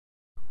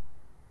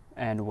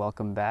and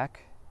welcome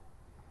back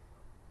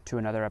to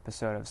another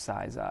episode of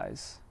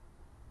SaiOS.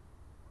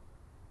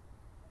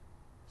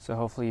 So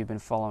hopefully you've been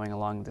following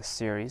along this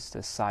series,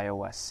 this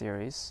SaiOS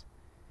series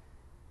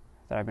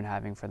that I've been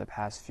having for the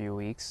past few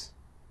weeks,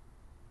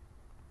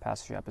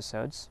 past few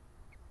episodes.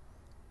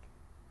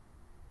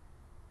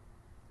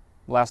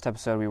 Last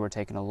episode we were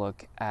taking a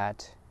look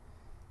at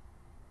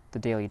the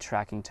daily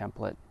tracking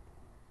template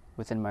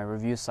within my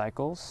review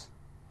cycles,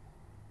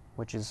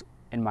 which is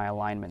in my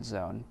alignment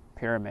zone,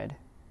 pyramid,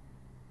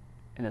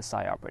 in the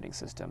Sai operating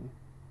system.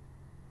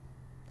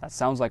 That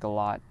sounds like a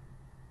lot,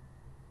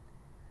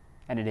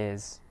 and it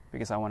is,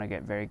 because I want to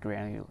get very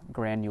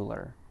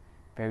granular,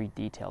 very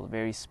detailed,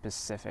 very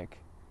specific,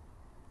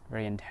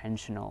 very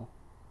intentional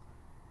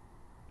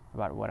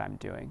about what I'm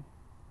doing,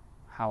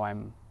 how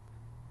I'm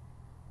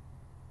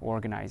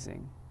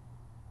organizing,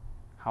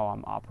 how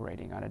I'm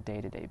operating on a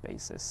day-to-day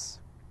basis.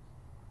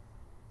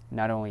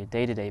 Not only a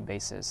day-to-day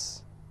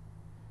basis,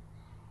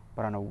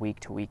 but on a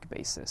week-to-week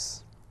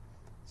basis.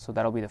 So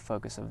that'll be the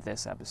focus of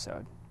this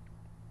episode.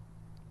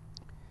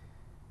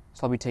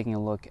 So I'll be taking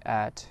a look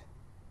at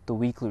the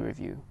weekly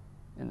review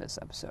in this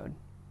episode.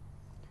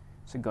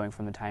 So going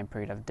from the time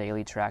period of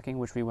daily tracking,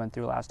 which we went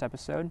through last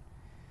episode,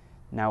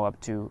 now up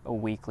to a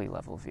weekly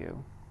level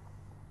view.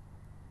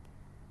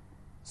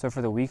 So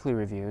for the weekly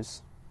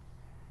reviews,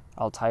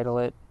 I'll title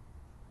it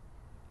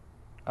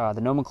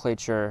the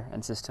nomenclature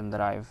and system that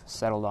I've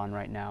settled on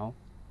right now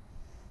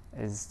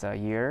is the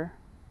year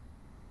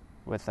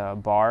with a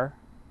bar,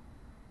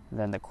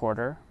 then the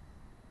quarter,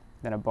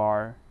 then a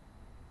bar,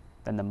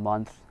 then the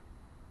month,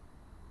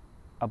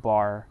 a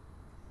bar,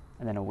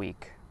 and then a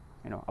week.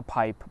 A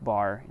pipe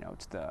bar.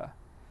 It's the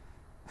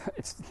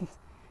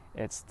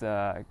it's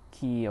the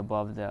key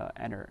above the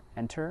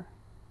enter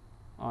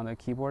on the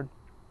keyboard,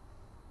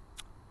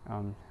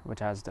 which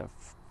has the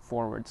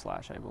forward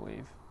slash, I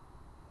believe,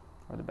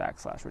 or the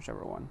backslash,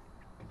 whichever one.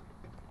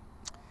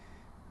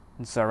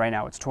 And so right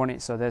now it's 20.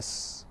 So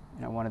this,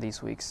 one of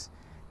these weeks,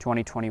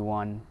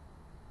 2021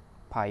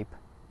 pipe,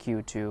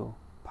 Q2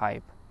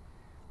 pipe,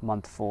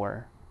 month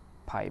 4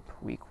 pipe,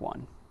 week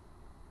 1.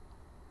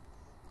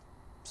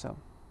 So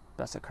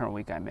that's the current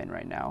week I'm in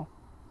right now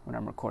when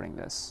I'm recording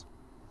this.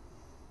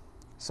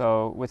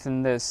 So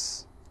within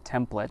this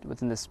template,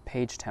 within this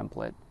page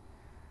template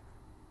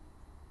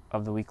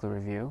of the weekly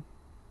review,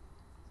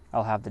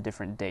 I'll have the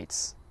different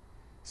dates.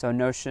 So in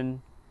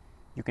Notion,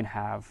 you can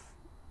have,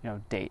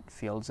 date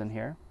fields in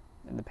here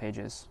in the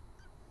pages.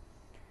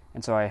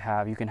 And so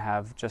you can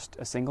have just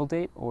a single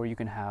date, or you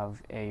can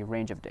have a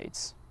range of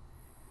dates.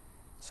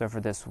 So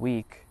for this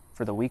week,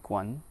 for the week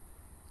one,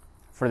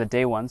 for the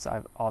day ones,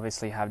 I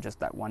obviously have just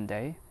that one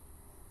day.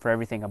 For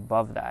everything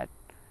above that,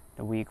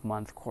 the week,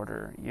 month,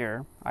 quarter,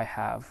 year, I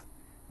have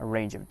a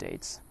range of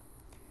dates.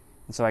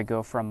 And so I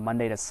go from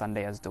Monday to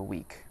Sunday as the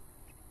week.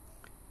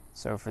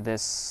 So for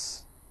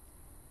this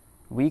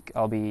week,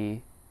 I'll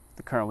be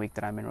the current week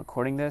that I'm in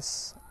recording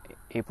this.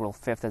 April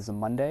 5th is a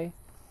Monday,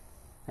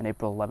 and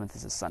April 11th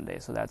is a Sunday.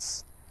 So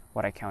that's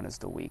what I count as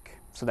the week.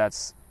 So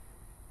that's,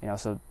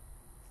 so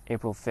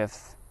April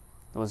 5th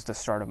was the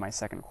start of my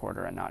second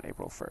quarter and not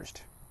April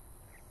 1st.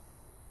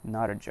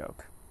 Not a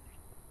joke.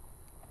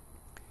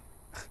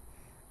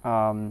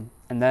 And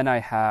then I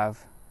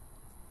have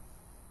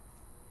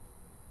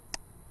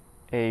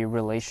a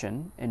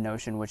relation in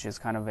Notion, which is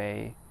kind of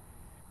a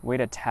way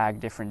to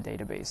tag different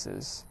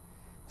databases.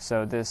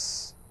 So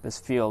this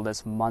field,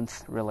 this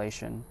month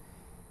relation,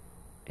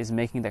 is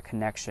making the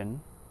connection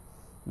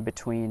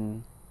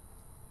between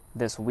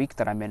this week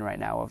that I'm in right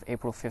now of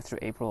April 5th through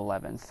April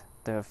 11th,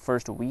 the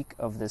first week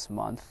of this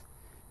month,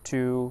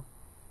 to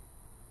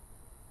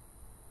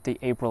the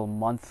April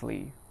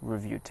monthly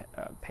review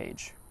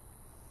page.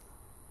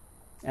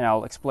 And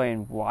I'll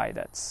explain why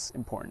that's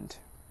important.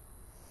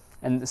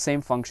 And the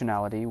same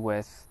functionality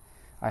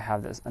I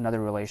have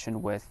another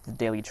relation with the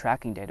daily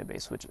tracking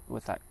database,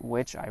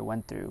 which I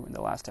went through in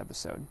the last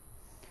episode.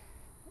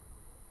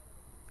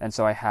 And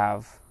so I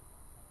have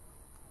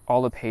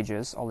all the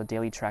pages, all the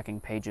daily tracking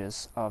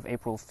pages of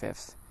April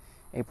 5th,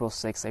 April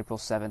 6th, April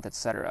 7th,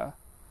 etc.,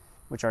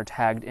 which are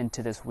tagged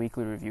into this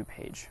weekly review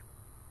page.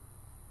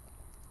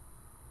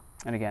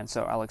 And again,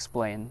 so I'll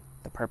explain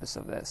the purpose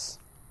of this.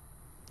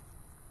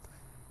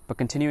 But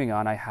continuing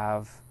on, I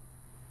have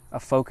a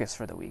focus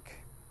for the week.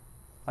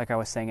 Like I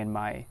was saying in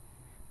my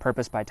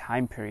purpose by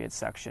time period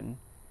section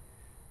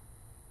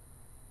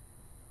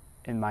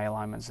in my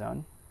alignment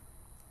zone,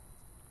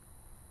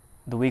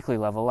 the weekly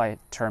level, I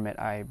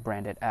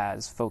brand it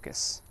as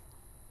focus.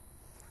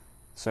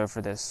 So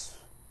for this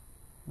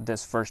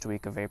first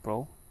week of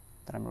April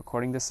that I'm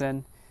recording this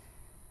in,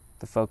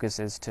 the focus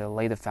is to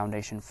lay the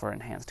foundation for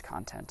enhanced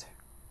content.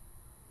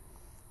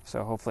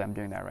 So hopefully I'm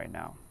doing that right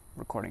now,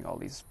 recording all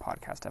these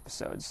podcast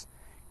episodes,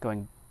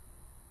 going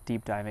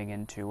deep diving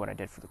into what I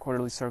did for the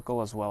quarterly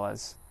circle, as well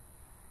as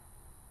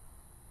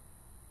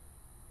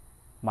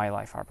my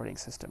life operating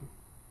system.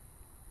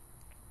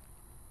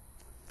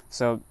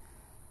 So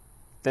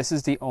this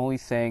is the only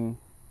thing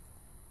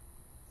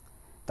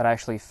that I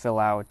actually fill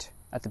out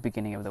at the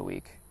beginning of the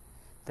week.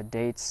 the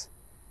dates,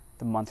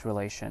 the month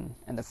relation,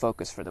 and the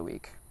focus for the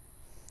week.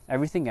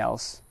 Everything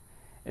else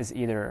is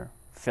either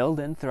filled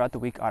in throughout the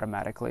week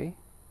automatically,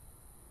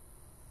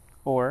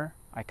 or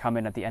I come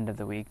in at the end of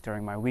the week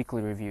during my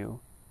weekly review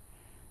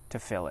to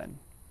fill in.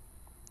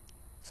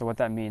 So what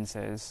that means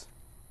is,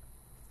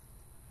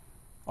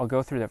 I'll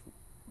go through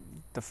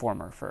the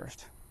former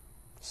first.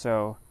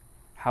 So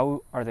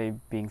how are they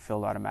being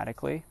filled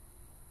automatically?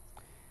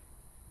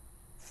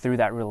 Through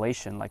that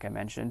relation, like I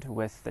mentioned,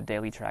 with the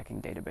daily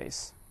tracking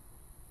database.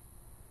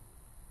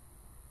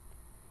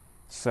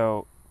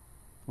 So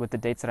with the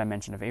dates that I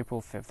mentioned of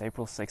April 5th,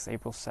 April 6th,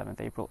 April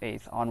 7th, April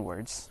 8th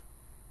onwards,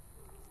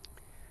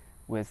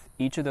 with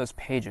each of those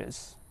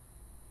pages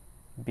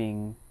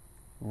being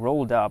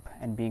rolled up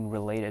and being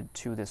related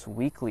to this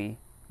weekly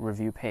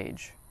review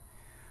page,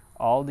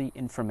 all the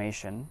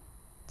information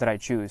that I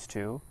choose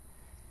to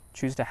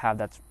have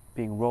that's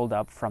being rolled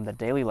up from the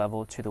daily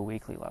level to the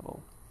weekly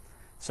level.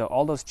 So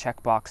all those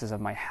check boxes of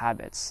my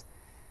habits,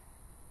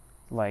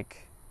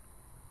 like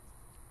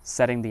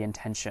setting the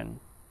intention,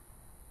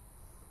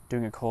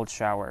 doing a cold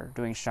shower,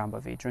 doing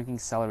Shambhavi, drinking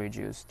celery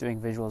juice, doing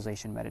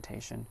visualization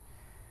meditation,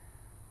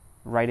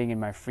 writing in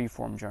my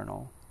freeform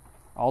journal,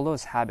 all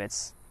those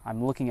habits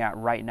I'm looking at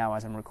right now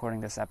as I'm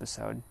recording this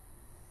episode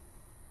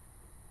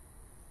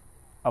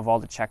of all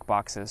the check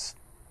boxes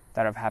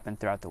that have happened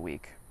throughout the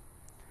week.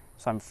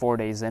 So I'm 4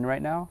 days in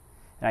right now,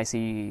 and I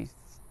see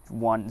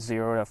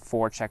 0 to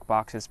 4 check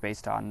boxes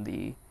based on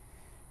the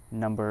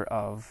number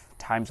of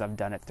times I've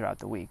done it throughout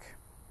the week.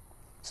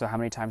 So how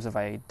many times have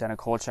I done a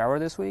cold shower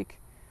this week?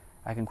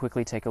 I can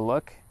quickly take a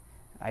look.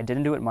 I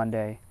didn't do it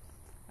Monday,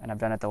 and I've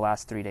done it the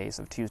last 3 days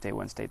of Tuesday,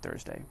 Wednesday,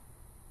 Thursday.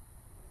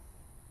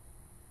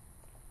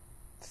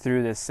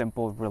 Through this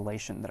simple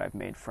relation that I've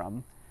made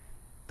from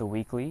the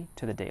weekly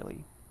to the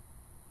daily.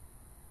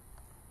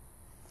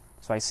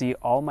 So I see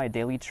all my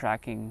daily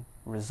tracking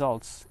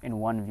results in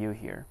one view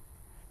here,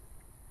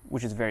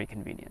 which is very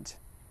convenient.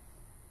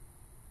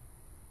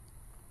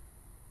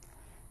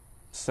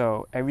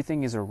 So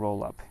everything is a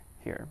roll-up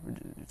here.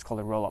 It's called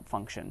a roll-up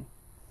function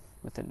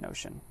within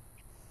Notion.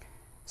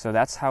 So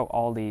that's how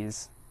all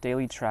these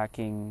daily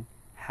tracking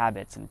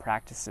habits and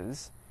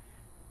practices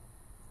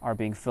are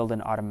being filled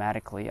in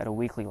automatically at a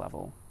weekly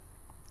level.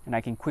 And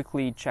I can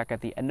quickly check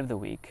at the end of the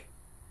week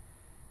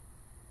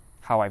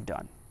how I've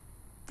done.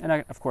 And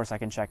of course I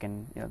can check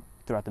in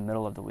throughout the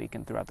middle of the week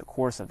and throughout the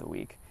course of the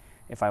week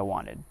if I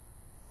wanted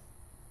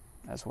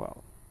as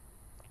well.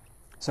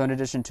 So in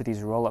addition to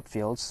these roll-up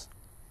fields,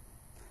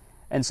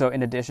 and so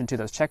in addition to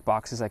those check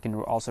boxes, I can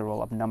also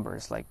roll up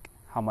numbers like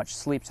how much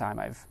sleep time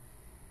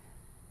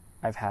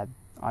I've had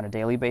on a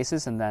daily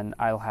basis, and then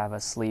I'll have a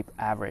sleep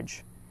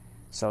average.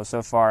 So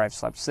far I've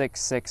slept 6,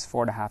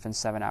 4.5, and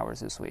 7 hours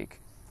this week.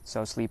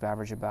 So sleep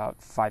average about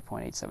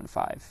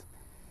 5.875.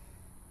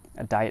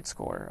 A diet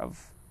score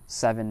of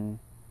 7,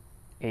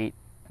 8,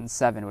 and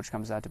 7, which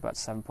comes out to about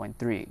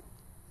 7.3.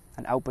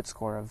 An output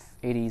score of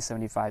 80,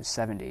 75,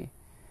 70,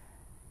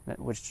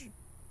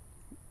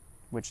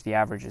 which the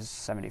average is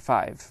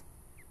 75.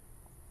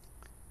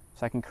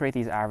 So I can create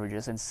these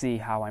averages and see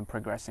how I'm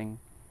progressing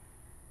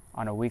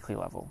on a weekly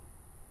level,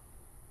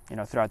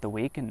 throughout the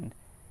week. And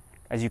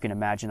as you can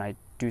imagine, I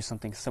do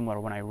something similar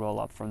when I roll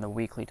up from the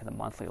weekly to the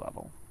monthly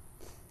level.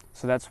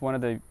 So that's one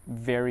of the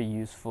very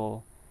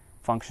useful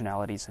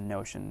functionalities in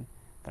Notion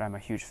that I'm a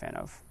huge fan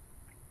of.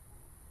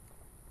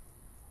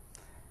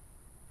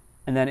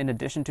 And then in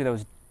addition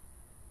to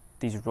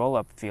these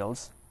roll-up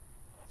fields,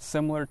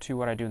 similar to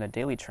what I do in the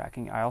daily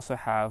tracking, I also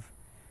have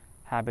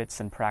habits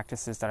and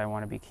practices that I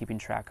want to be keeping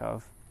track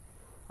of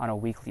on a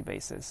weekly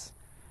basis.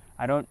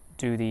 I don't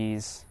do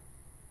these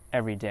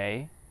every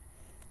day,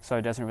 so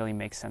it doesn't really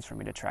make sense for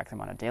me to track them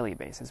on a daily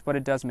basis, but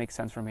it does make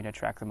sense for me to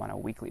track them on a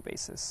weekly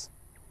basis.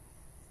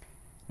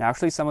 Now,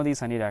 actually, some of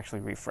these I need to actually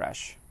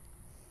refresh.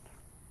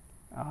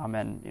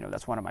 And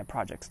that's one of my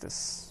projects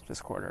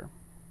this quarter.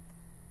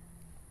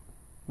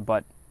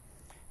 But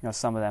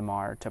some of them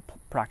are to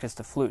practice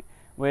the flute,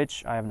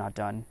 which I have not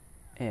done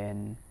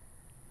in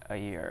a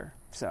year.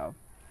 So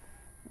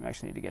I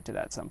actually need to get to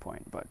that at some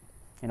point. But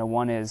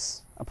one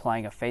is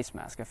applying a face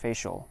mask, a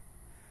facial.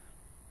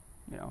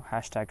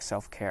 Hashtag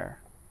self-care.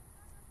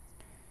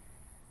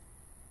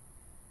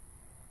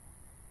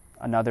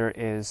 Another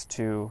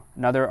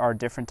are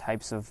different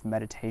types of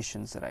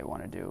meditations that I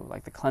want to do,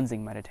 like the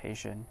cleansing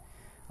meditation,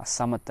 a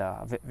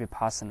samatha, a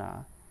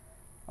vipassana,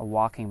 a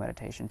walking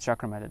meditation,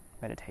 chakra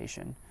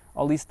meditation.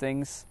 All these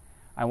things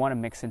I want to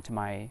mix into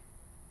my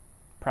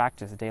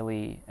practice,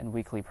 daily and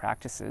weekly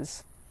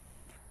practices,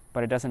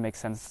 but it doesn't make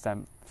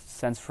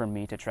sense for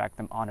me to track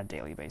them on a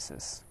daily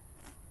basis.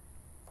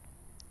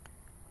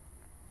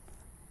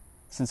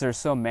 Since there's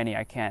so many,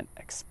 I can't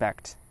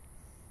expect,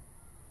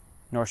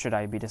 nor should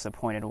I be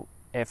disappointed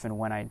if and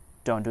when I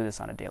don't do this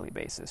on a daily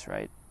basis,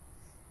 right?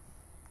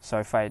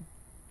 So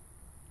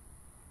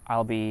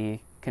I'll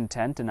be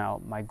content, and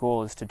my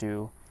goal is to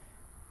do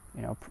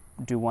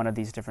one of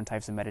these different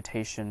types of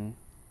meditation,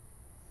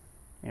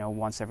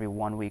 once every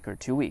 1 week or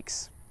 2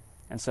 weeks.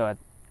 And so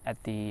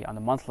on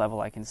the month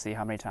level, I can see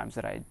how many times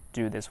did I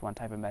do this one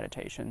type of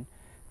meditation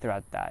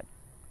throughout that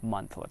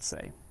month, let's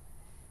say.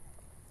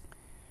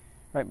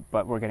 Right,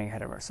 but we're getting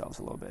ahead of ourselves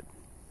a little bit.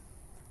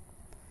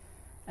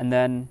 And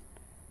then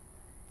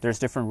there's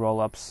different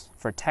roll-ups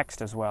for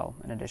text as well,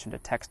 in addition to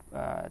text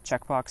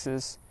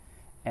checkboxes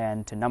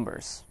and to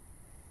numbers.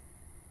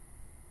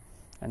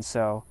 And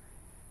so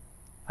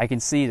I can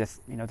see the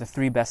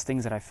 3 best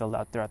things that I filled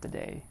out throughout the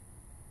day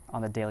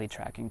on the daily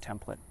tracking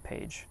template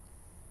page.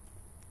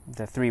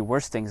 The 3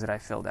 worst things that I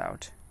filled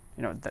out,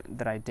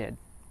 that I did.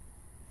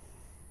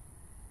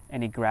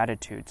 Any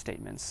gratitude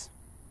statements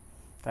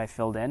that I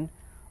filled in,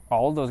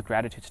 all those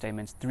gratitude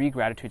statements, 3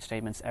 gratitude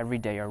statements every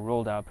day are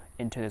rolled up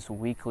into this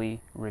weekly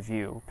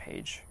review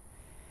page.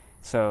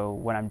 So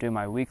when I'm doing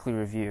my weekly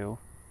review,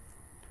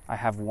 I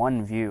have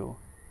one view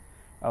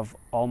of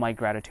all my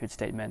gratitude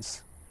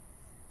statements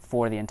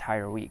for the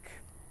entire week.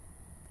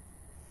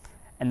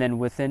 And then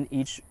within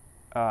each,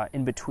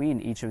 in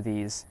between each of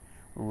these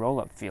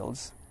roll-up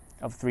fields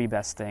of 3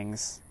 best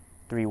things,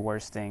 3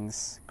 worst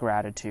things,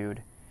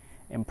 gratitude,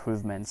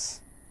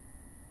 improvements,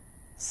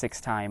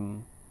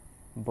 6-time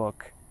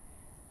book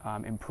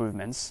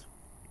improvements,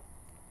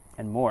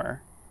 and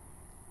more,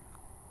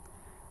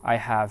 I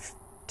have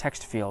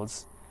text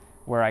fields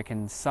where I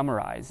can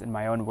summarize in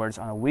my own words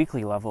on a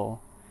weekly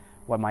level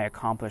what my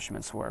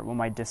accomplishments were, what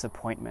my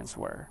disappointments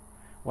were,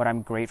 what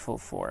I'm grateful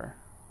for,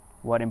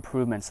 what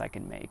improvements I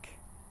can make.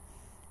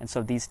 And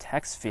so these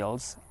text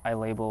fields I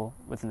label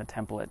within the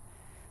template.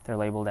 They're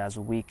labeled as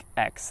week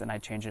X, and I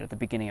change it at the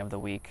beginning of the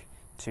week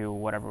to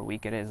whatever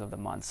week it is of the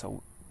month.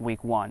 So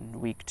week 1,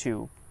 week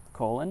 2,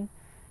 colon,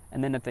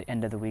 and then at the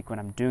end of the week when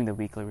I'm doing the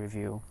weekly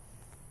review,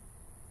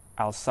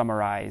 I'll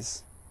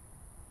summarize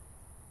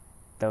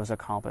those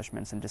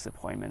accomplishments and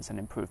disappointments and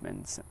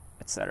improvements,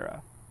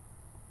 etc.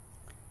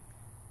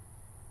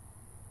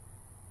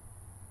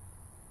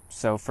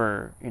 So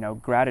for,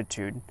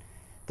 gratitude,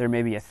 there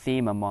may be a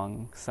theme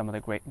among some of the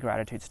great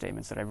gratitude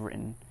statements that I've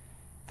written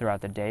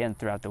throughout the day and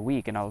throughout the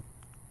week, and I'll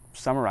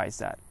summarize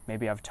that.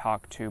 Maybe I've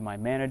talked to my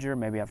manager,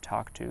 maybe I've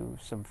talked to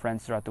some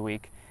friends throughout the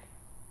week,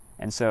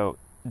 and so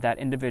that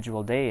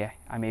individual day,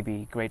 I may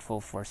be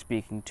grateful for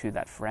speaking to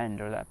that friend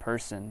or that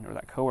person or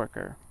that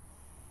coworker.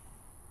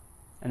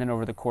 And then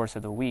over the course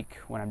of the week,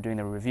 when I'm doing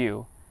the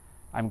review,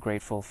 I'm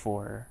grateful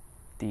for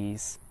the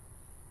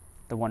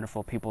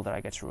wonderful people that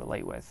I get to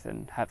relate with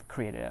and have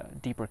created a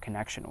deeper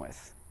connection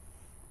with.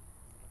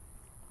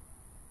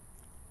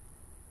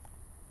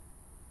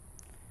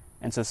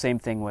 And so same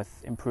thing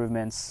with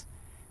improvements,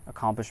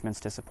 accomplishments,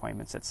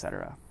 disappointments,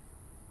 etc.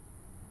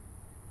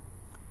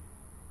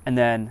 And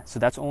then, so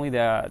that's only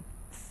the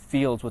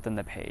fields within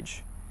the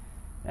page.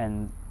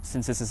 And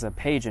since this is a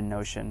page in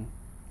Notion,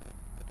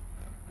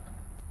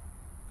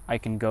 I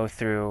can go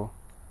through,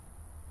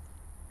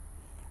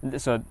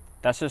 so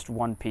that's just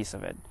one piece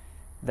of it.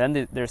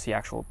 Then there's the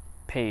actual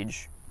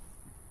page,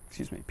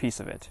 piece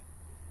of it.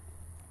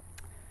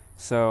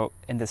 So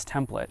in this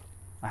template,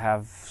 I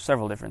have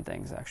several different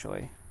things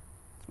actually.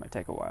 This might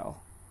take a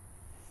while.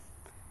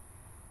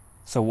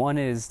 So one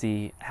is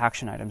the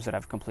action items that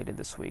I've completed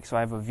this week. So I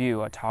have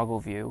a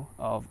toggle view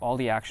of all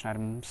the action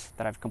items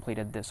that I've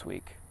completed this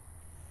week.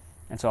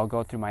 And so I'll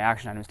go through my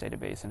action items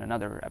database in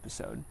another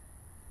episode.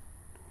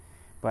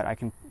 But I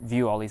can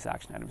view all these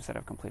action items that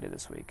I've completed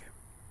this week.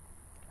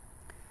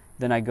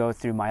 Then I go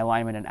through my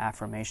alignment and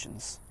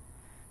affirmations.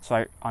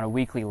 So on a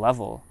weekly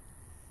level,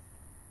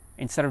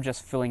 instead of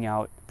just filling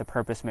out the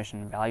purpose,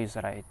 mission, and values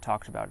that I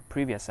talked about in the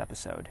previous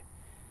episode,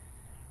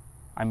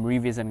 I'm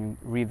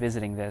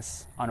revisiting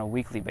this on a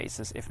weekly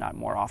basis, if not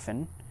more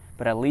often,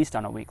 but at least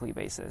on a weekly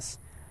basis,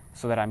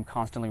 so that I'm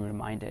constantly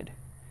reminded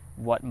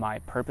what my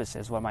purpose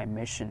is, what my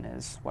mission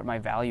is, what my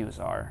values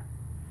are,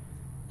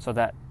 so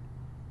that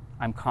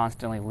I'm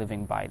constantly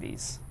living by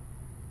these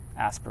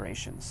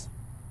aspirations.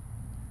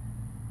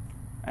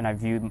 And I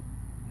view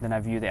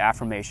the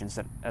affirmations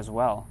as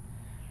well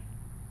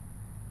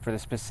for the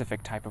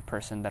specific type of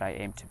person that I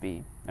aim to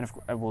be. And of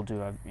course, I will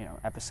do a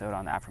episode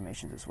on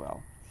affirmations as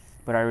well.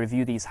 But I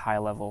review these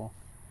high-level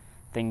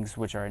things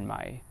which are in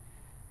my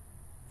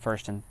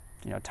first and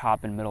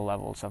top and middle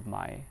levels of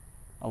my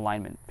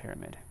alignment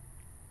pyramid.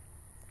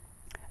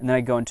 And then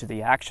I go into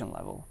the action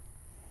level.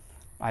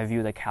 I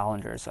view the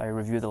calendars. I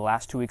review the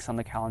last 2 weeks on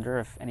the calendar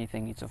if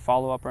anything needs a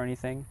follow-up or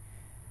anything,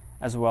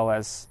 as well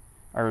as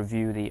I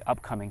review the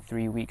upcoming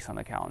 3 weeks on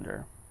the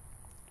calendar.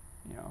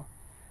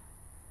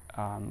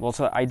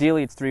 So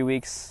ideally it's 3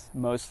 weeks.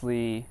 Most of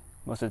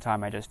the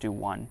time I just do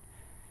 1,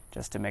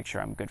 just to make sure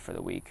I'm good for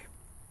the week.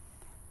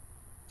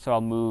 So I'll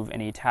move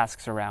any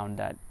tasks around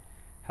that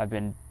have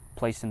been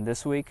placed in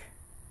this week,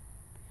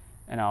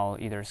 and I'll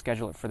either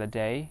schedule it for the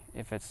day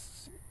if it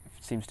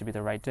seems to be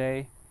the right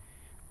day,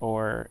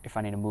 or if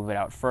I need to move it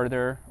out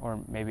further, or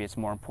maybe it's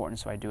more important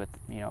so I do it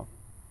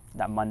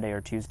that Monday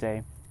or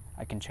Tuesday.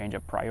 I can change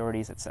up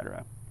priorities,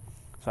 etc.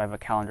 So I have a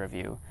calendar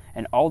view,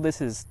 and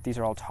these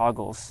are all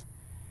toggles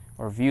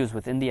or views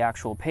within the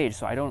actual page,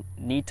 so I don't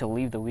need to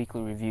leave the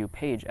weekly review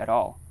page at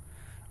all.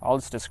 All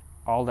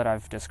that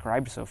I've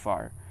described so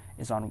far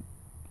is on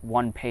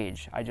one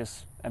page. I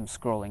just am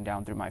scrolling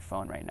down through my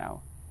phone right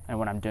now. And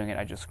when I'm doing it,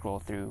 I just scroll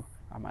through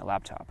on my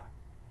laptop.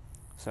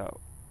 So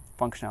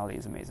functionality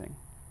is amazing.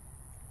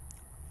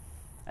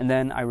 And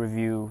then I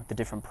review the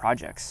different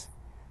projects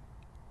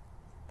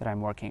that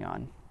I'm working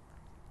on.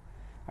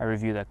 I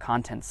review the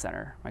content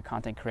center, my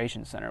content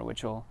creation center,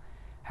 which will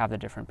have the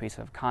different pieces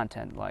of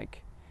content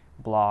like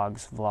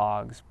blogs,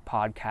 vlogs,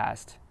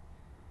 podcast,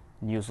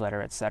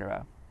 newsletter,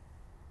 etc.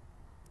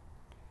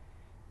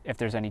 If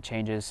there's any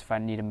changes, if I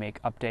need to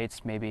make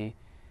updates, maybe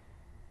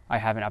I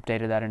haven't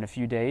updated that in a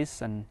few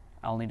days and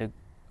I'll need to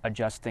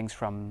adjust things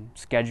from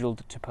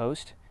scheduled to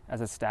post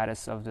as a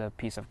status of the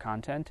piece of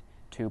content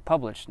to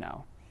published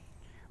now.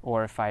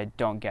 Or if I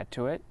don't get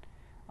to it,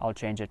 I'll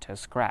change it to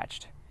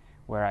scratched,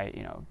 where I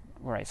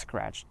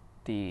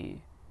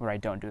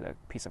don't do the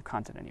piece of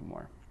content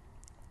anymore.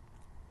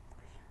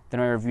 Then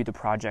I review the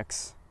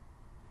projects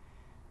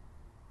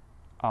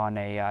on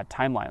a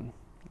timeline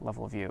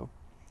level view,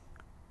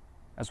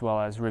 as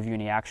well as review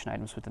any action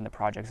items within the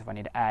projects if I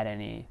need to add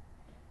any,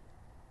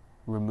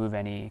 remove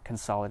any,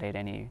 consolidate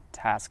any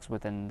tasks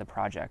within the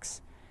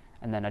projects,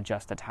 and then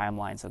adjust the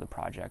timelines of the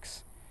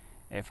projects.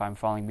 If I'm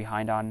falling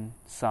behind on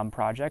some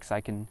projects,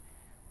 I can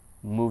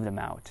move them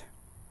out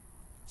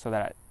so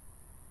that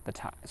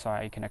so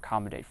I can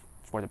accommodate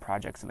for the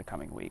projects in the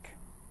coming week.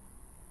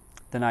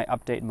 Then I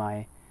update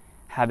my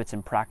habits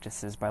and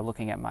practices by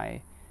looking at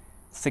my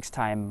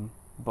 6-time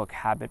book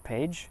habit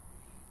page,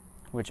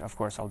 which of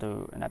course I'll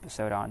do an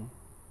episode on.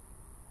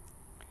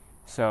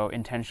 So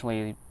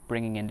intentionally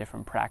bringing in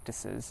different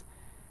practices,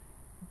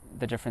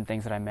 the different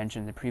things that I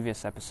mentioned in the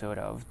previous episode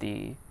of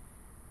the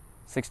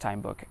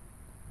 6-time book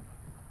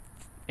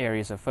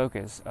areas of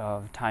focus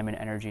of time and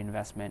energy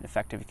investment,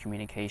 effective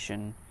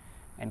communication,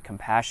 and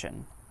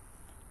compassion.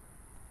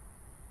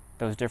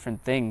 Those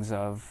different things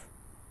of,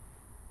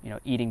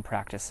 eating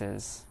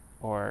practices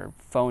or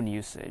phone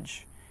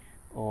usage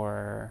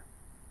or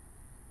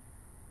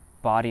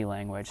body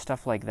language,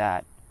 stuff like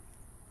that.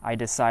 I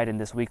decide in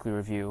this weekly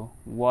review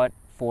what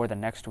for the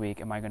next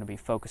week am I going to be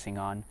focusing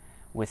on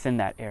within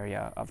that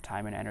area of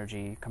time and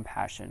energy,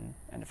 compassion,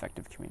 and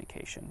effective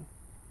communication.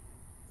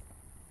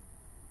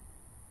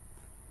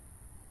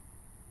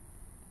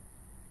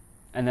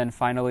 And then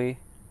finally,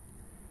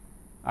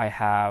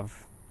 so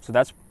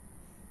that's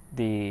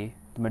the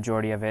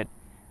majority of it.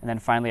 And then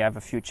finally, I have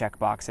a few check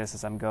boxes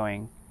as I'm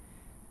going,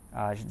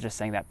 just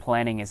saying that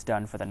planning is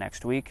done for the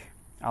next week.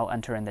 I'll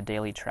enter in the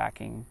daily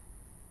tracking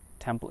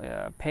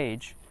template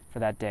page for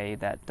that day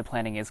that the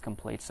planning is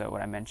complete. So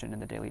what I mentioned in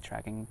the daily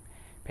tracking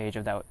page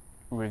of that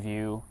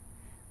review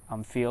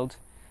field,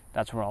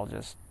 that's where I'll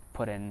just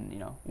put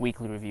in,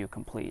 weekly review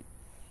complete.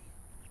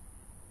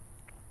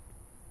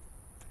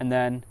 And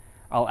then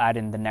I'll add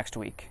in the next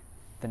week,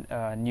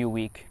 the new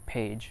week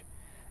page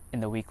in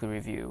the weekly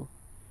review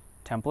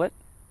template,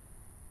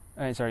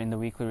 in the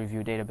weekly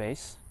review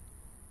database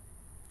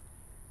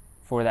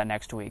for that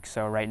next week.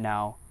 So right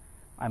now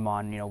I'm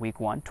on, week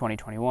 1,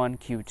 2021,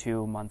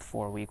 Q2, month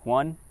 4, week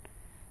 1.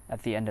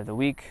 At the end of the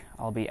week,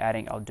 I'll be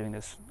doing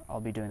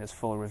this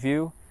full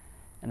review,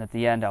 and at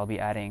the end I'll be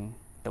adding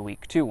the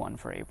week 2 one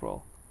for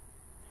April.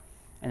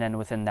 And then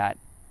within that,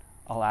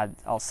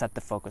 I'll set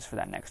the focus for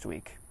that next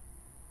week.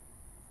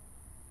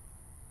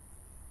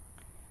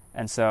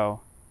 And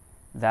so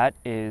that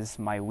is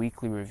my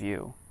weekly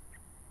review.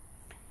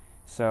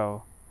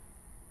 So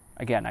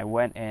again, I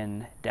went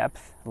in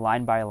depth,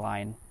 line by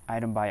line,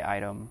 item by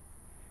item,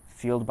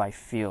 field by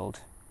field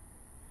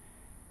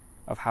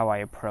of how I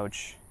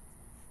approach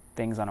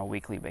things on a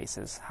weekly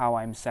basis, how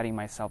I'm setting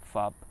myself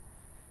up,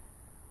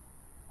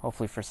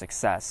 hopefully for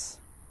success,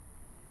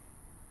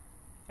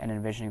 and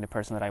envisioning the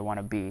person that I want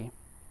to be,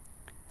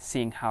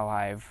 seeing how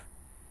I've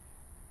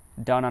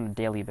done on a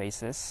daily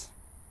basis,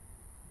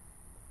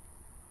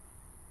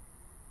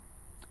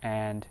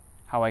 and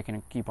how I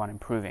can keep on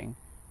improving.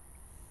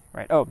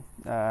 Right.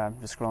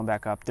 Just scrolling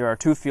back up. There are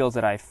 2 fields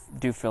that I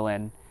do fill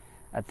in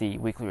at the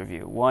weekly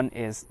review. One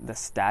is the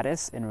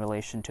status in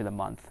relation to the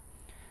month.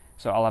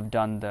 So I'll have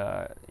done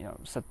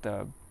set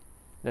the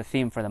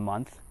theme for the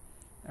month,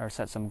 or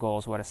set some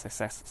goals, what does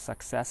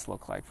success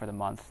look like for the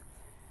month,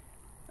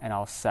 and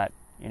I'll set,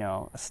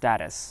 a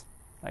status,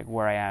 like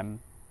where I am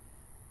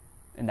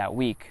in that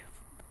week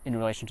in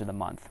relation to the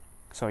month.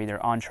 So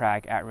either on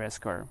track, at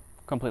risk, or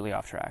completely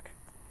off track.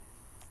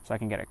 So I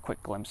can get a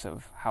quick glimpse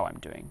of how I'm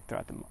doing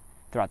throughout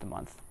the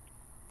month.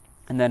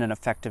 And then an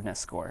effectiveness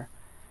score.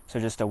 So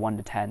just a 1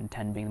 to 10,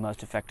 10 being the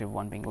most effective,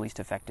 1 being the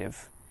least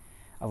effective,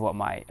 of what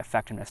my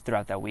effectiveness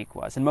throughout that week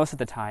was. And most of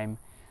the time,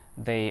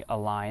 they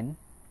align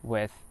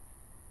with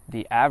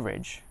the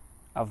average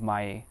of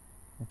my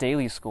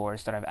daily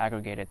scores that I've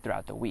aggregated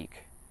throughout the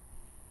week.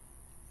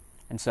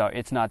 And so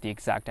it's not the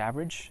exact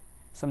average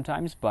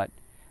sometimes, but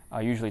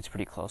usually it's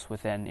pretty close,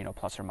 within,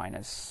 plus or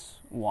minus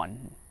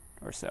 1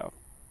 or so.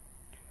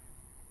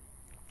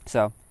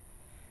 So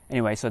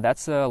anyway, so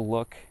that's a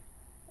look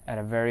at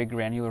a very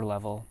granular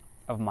level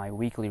of my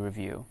weekly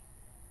review.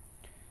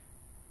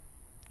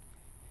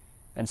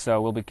 And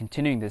so we'll be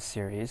continuing this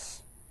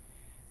series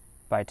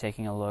by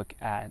taking a look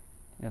at,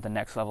 the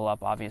next level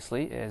up,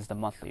 obviously, is the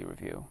monthly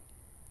review.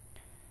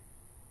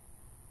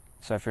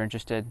 So if you're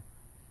interested,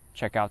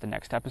 check out the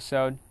next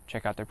episode,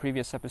 check out the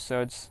previous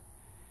episodes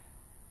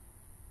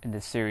in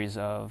this series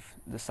of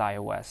the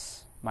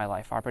SaiOS My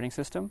Life operating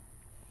system,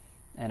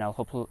 and I'll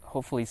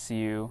hopefully see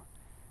you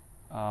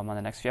on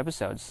the next few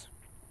episodes.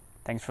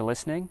 Thanks for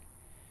listening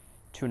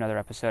to another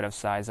episode of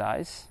Sai's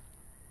Eyes.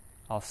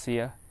 I'll see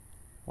ya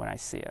when I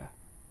see ya.